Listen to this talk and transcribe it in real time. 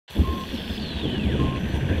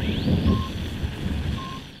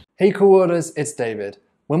Hey co-orders, it's David.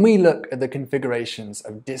 When we look at the configurations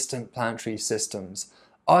of distant planetary systems,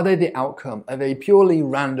 are they the outcome of a purely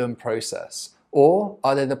random process? Or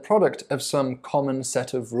are they the product of some common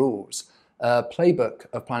set of rules, a playbook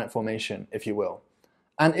of planet formation, if you will?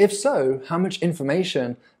 And if so, how much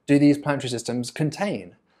information do these planetary systems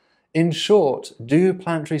contain? In short, do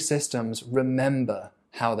planetary systems remember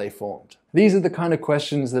how they formed? These are the kind of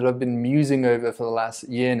questions that I've been musing over for the last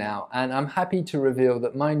year now, and I'm happy to reveal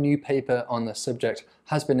that my new paper on the subject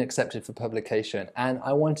has been accepted for publication, and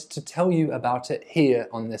I wanted to tell you about it here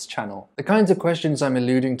on this channel. The kinds of questions I'm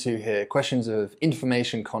alluding to here, questions of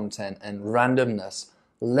information content and randomness,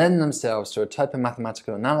 lend themselves to a type of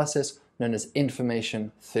mathematical analysis known as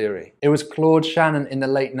information theory. It was Claude Shannon in the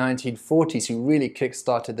late 1940s who really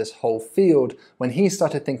kick-started this whole field when he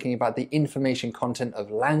started thinking about the information content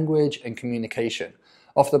of language and communication,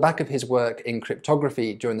 off the back of his work in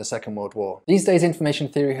cryptography during the Second World War. These days, information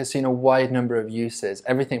theory has seen a wide number of uses,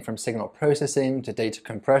 everything from signal processing to data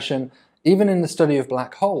compression, even in the study of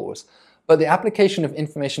black holes. But the application of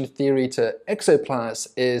information theory to exoplanets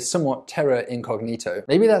is somewhat terra incognito.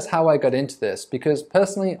 Maybe that's how I got into this, because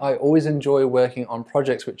personally I always enjoy working on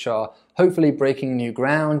projects which are hopefully breaking new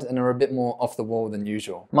ground and are a bit more off the wall than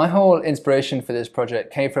usual. My whole inspiration for this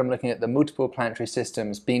project came from looking at the multiple planetary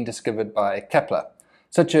systems being discovered by Kepler,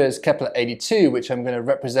 such as Kepler 82, which I'm going to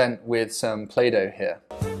represent with some Play-Doh here.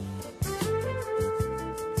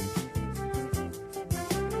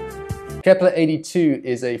 Kepler 82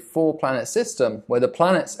 is a 4-planet system where the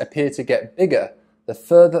planets appear to get bigger the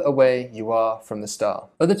further away you are from the star.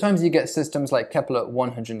 Other times you get systems like Kepler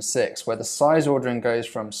 106 where the size ordering goes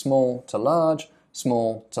from small to large,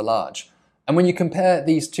 small to large. And when you compare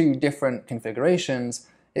these two different configurations,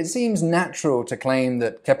 it seems natural to claim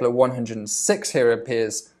that Kepler 106 here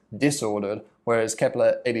appears disordered, whereas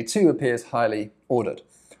Kepler 82 appears highly ordered.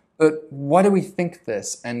 But why do we think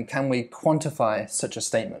this, and can we quantify such a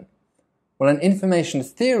statement? Well, in information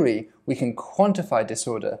theory, we can quantify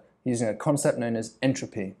disorder using a concept known as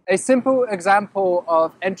entropy. A simple example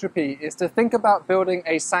of entropy is to think about building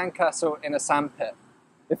a sandcastle in a sandpit.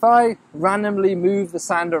 If I randomly move the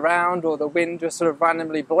sand around, or the wind just sort of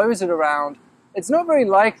randomly blows it around, it's not very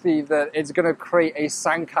likely that it's going to create a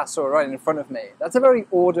sandcastle right in front of me. That's a very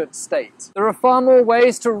ordered state. There are far more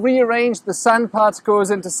ways to rearrange the sand particles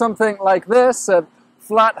into something like this, a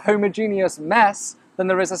flat homogeneous mess, than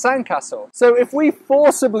there is a sandcastle. So if we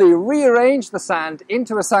forcibly rearrange the sand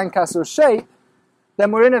into a sandcastle shape,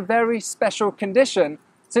 then we're in a very special condition,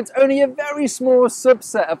 since only a very small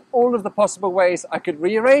subset of all of the possible ways I could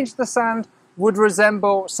rearrange the sand would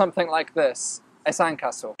resemble something like this, a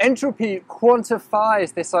sandcastle. Entropy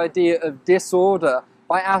quantifies this idea of disorder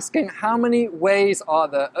by asking how many ways are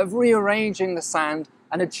there of rearranging the sand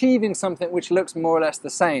and achieving something which looks more or less the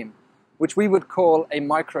same, which we would call a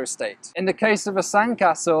microstate. In the case of a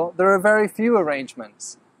sandcastle, there are very few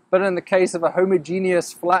arrangements. But in the case of a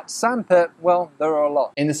homogeneous flat sandpit, well, there are a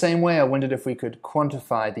lot. In the same way, I wondered if we could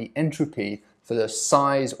quantify the entropy for the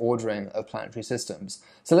size ordering of planetary systems.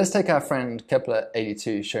 So let's take our friend Kepler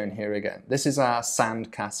 82 shown here again. This is our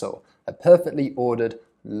sandcastle, a perfectly ordered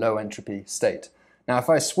low entropy state. Now, if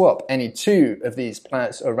I swap any two of these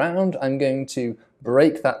planets around, I'm going to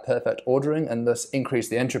break that perfect ordering and thus increase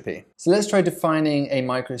the entropy. So let's try defining a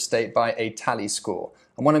microstate by a tally score.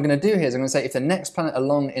 And what I'm going to do here is I'm going to say if the next planet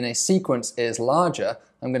along in a sequence is larger,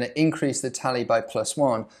 I'm going to increase the tally by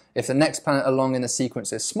 +1. If the next planet along in the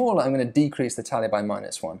sequence is smaller, I'm going to decrease the tally by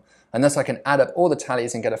 -1. And thus I can add up all the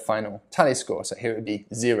tallies and get a final tally score. So here it would be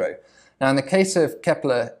 0. Now in the case of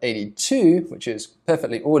Kepler 82, which is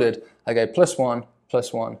perfectly ordered, I go +1,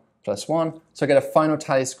 +1, +1, so I get a final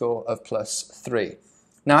tally score of +3.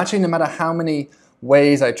 Now actually, no matter how many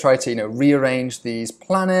ways I try to rearrange these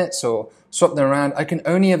planets or swap them around, I can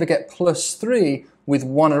only ever get +3 with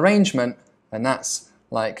one arrangement, and that's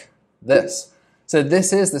like this. So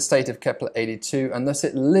this is the state of Kepler 82, and thus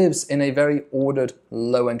it lives in a very ordered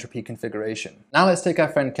low entropy configuration. Now let's take our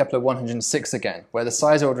friend Kepler 106 again, where the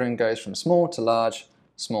size ordering goes from small to large,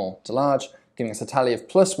 giving us a tally of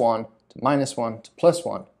 +1 to -1 to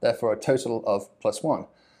 +1, therefore a total of +1.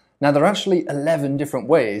 Now there are actually 11 different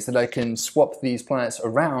ways that I can swap these planets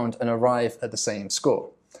around and arrive at the same score.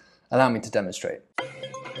 Allow me to demonstrate.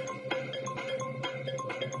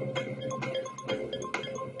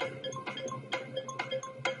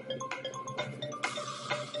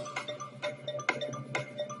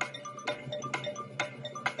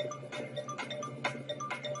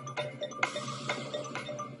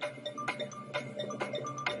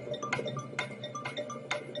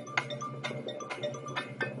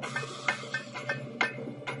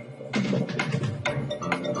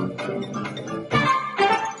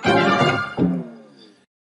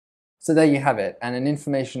 So there you have it, and in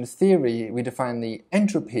information theory we define the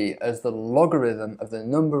entropy as the logarithm of the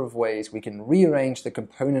number of ways we can rearrange the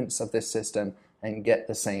components of this system and get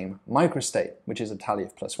the same microstate, which is a tally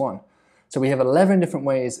of +1. So we have 11 different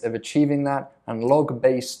ways of achieving that, and log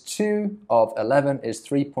base 2 of 11 is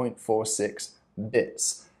 3.46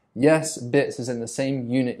 bits. Yes, bits is in the same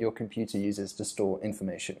unit your computer uses to store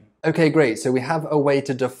information. Okay, great, so we have a way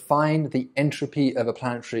to define the entropy of a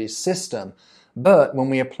planetary system. But when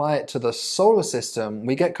we apply it to the solar system,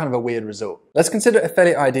 we get kind of a weird result. Let's consider a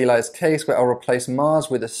fairly idealized case where I'll replace Mars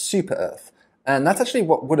with a super Earth. And that's actually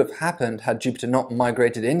what would have happened had Jupiter not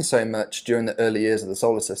migrated in so much during the early years of the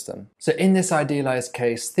solar system. So in this idealized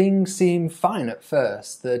case, things seem fine at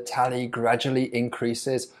first. The tally gradually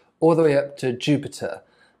increases all the way up to Jupiter.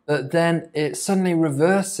 But then it suddenly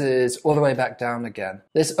reverses all the way back down again.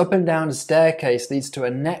 This up and down staircase leads to a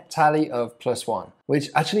net tally of +1, which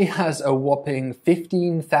actually has a whopping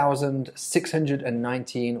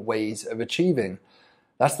 15,619 ways of achieving.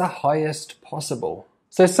 That's the highest possible.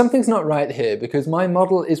 So something's not right here, because my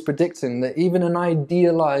model is predicting that even an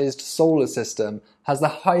idealized solar system has the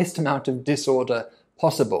highest amount of disorder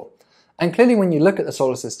possible. And clearly when you look at the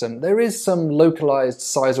solar system, there is some localized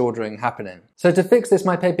size ordering happening. So to fix this,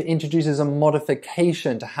 my paper introduces a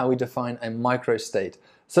modification to how we define a microstate,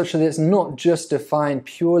 such that it's not just defined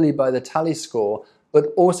purely by the tally score,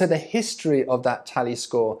 but also the history of that tally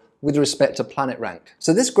score with respect to planet rank.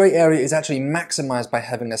 So this gray area is actually maximized by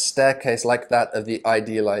having a staircase like that of the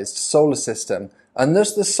idealized solar system, and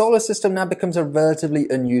thus the solar system now becomes a relatively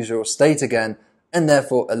unusual state again, and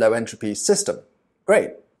therefore a low entropy system.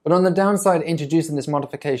 Great. But on the downside, introducing this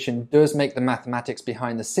modification does make the mathematics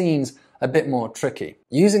behind the scenes a bit more tricky.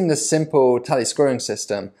 Using the simple tally scoring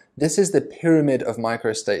system, this is the pyramid of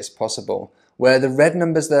microstates possible, where the red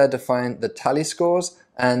numbers there define the tally scores,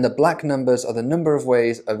 and the black numbers are the number of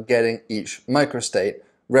ways of getting each microstate,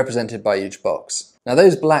 represented by each box. Now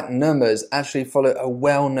those black numbers actually follow a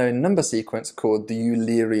well-known number sequence called the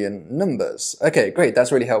Eulerian numbers. Okay, great,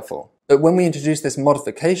 that's really helpful. But when we introduce this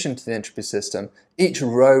modification to the entropy system, each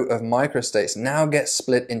row of microstates now gets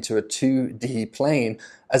split into a 2D plane,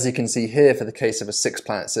 as you can see here for the case of a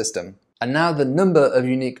 6-planet system. And now the number of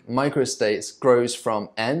unique microstates grows from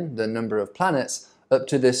n, the number of planets, up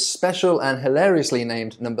to this special and hilariously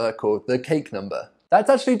named number called the cake number. That's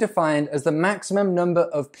actually defined as the maximum number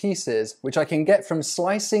of pieces which I can get from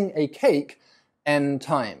slicing a cake n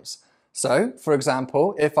times. So, for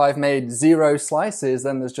example, if I've made 0 slices,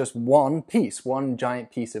 then there's just one piece, one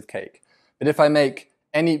giant piece of cake. But if I make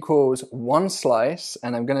n equals 1 slice,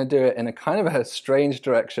 and I'm going to do it in a kind of a strange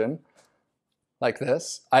direction, like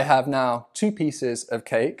this, I have now 2 pieces of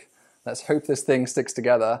cake. Let's hope this thing sticks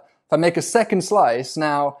together. If I make a second slice,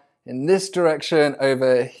 now in this direction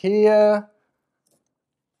over here,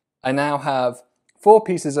 I now have 4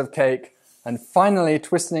 pieces of cake, and finally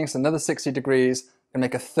twisting this another 60 degrees, and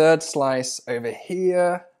make a third slice over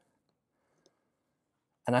here,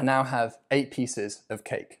 and I now have 8 pieces of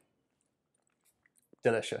cake.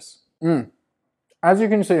 Delicious. As you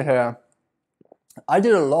can see here, I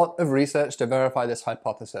did a lot of research to verify this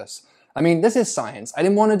hypothesis. I mean, this is science. I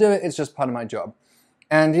didn't want to do it, it's just part of my job.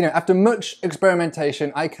 And after much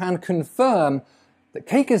experimentation, I can confirm that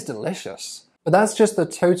cake is delicious. But that's just the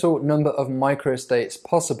total number of microstates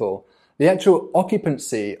possible. The actual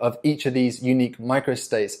occupancy of each of these unique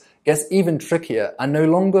microstates gets even trickier and no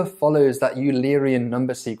longer follows that Eulerian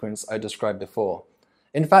number sequence I described before.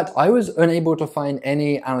 In fact, I was unable to find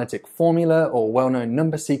any analytic formula or well-known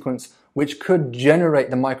number sequence which could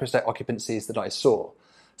generate the microstate occupancies that I saw.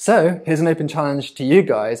 So here's an open challenge to you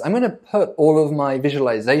guys. I'm going to put all of my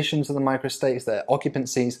visualizations of the microstates, their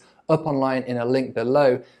occupancies, up online in a link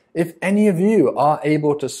below. If any of you are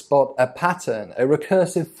able to spot a pattern, a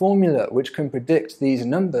recursive formula which can predict these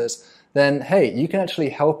numbers, then hey, you can actually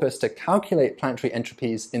help us to calculate planetary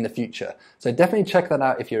entropies in the future. So definitely check that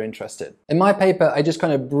out if you're interested. In my paper, I just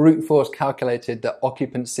kind of brute force calculated the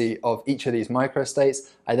occupancy of each of these microstates.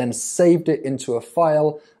 I then saved it into a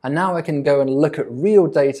file, and now I can go and look at real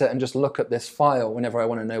data and just look at this file whenever I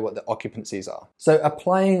want to know what the occupancies are. So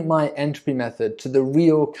applying my entropy method to the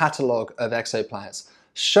real catalog of exoplanets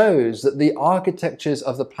shows that the architectures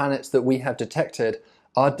of the planets that we have detected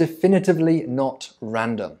are definitively not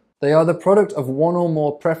random. They are the product of one or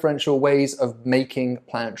more preferential ways of making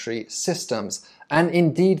planetary systems, and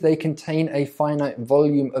indeed they contain a finite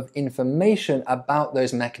volume of information about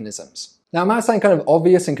those mechanisms. Now, it might sound kind of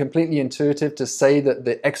obvious and completely intuitive to say that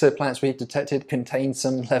the exoplanets we've detected contain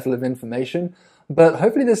some level of information, But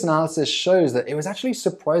hopefully this analysis shows that it was actually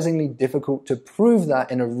surprisingly difficult to prove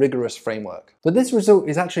that in a rigorous framework. But this result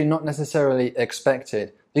is actually not necessarily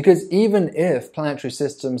expected, because even if planetary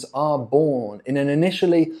systems are born in an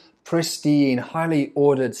initially pristine, highly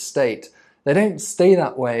ordered state, they don't stay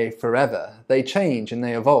that way forever. They change and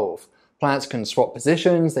they evolve. Planets can swap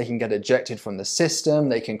positions, they can get ejected from the system,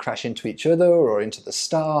 they can crash into each other or into the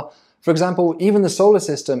star. For example, even the solar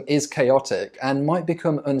system is chaotic and might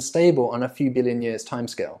become unstable on a few billion years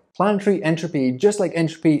timescale. Planetary entropy, just like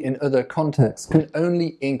entropy in other contexts, can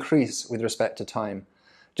only increase with respect to time.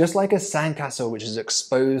 Just like a sandcastle which is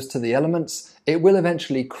exposed to the elements, it will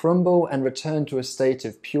eventually crumble and return to a state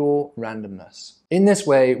of pure randomness. In this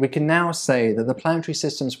way, we can now say that the planetary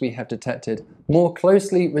systems we have detected more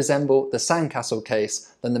closely resemble the sandcastle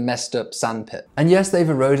case than the messed up sandpit. And yes, they've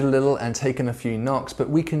eroded a little and taken a few knocks, but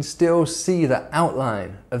we can still see the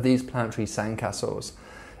outline of these planetary sandcastles.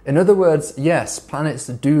 In other words, yes, planets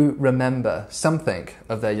do remember something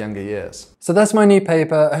of their younger years. So that's my new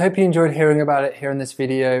paper. I hope you enjoyed hearing about it here in this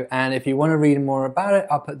video, and if you want to read more about it,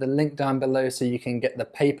 I'll put the link down below so you can get the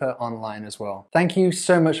paper online as well. Thank you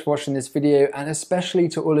so much for watching this video, and especially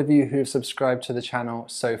to all of you who have subscribed to the channel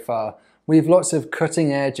so far. We have lots of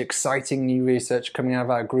cutting edge, exciting new research coming out of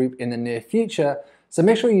our group in the near future, so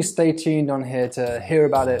make sure you stay tuned on here to hear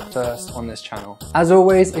about it first on this channel. As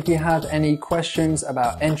always, if you have any questions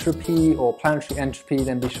about entropy or planetary entropy,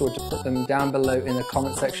 then be sure to put them down below in the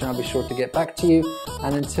comment section. I'll be sure to get back to you.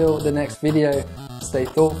 And until the next video, stay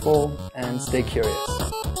thoughtful and stay curious.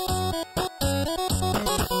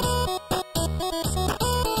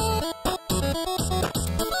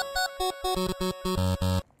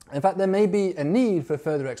 In fact, there may be a need for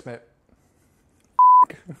further experimentation.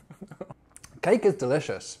 Cake is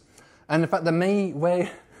delicious. And in fact, the main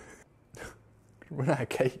way... run out of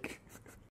cake.